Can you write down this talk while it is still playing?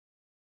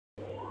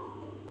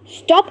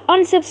Stop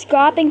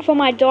unsubscribing from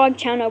my dog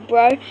channel,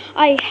 bro.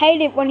 I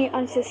hate it when you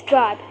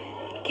unsubscribe.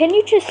 Can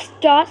you just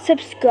start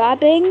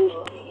subscribing?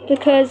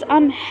 Because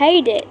I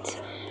hate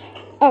it.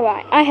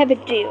 Alright, I have a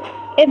deal.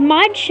 If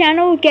my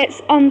channel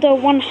gets under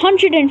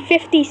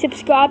 150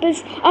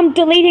 subscribers, I'm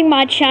deleting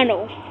my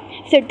channel.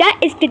 So that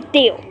is the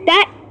deal.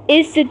 That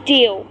is the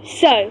deal.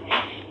 So,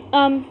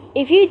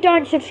 if you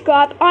don't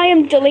subscribe, I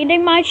am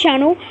deleting my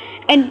channel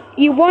and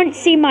you won't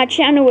see my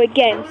channel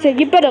again. So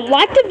you better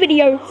like the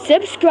video,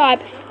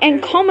 subscribe,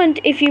 and comment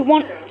if you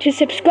want to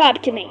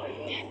subscribe to me.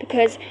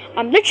 Because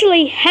I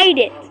literally hate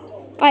it.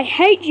 I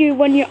hate you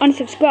when you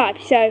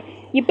unsubscribe. So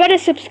you better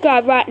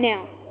subscribe right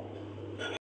now.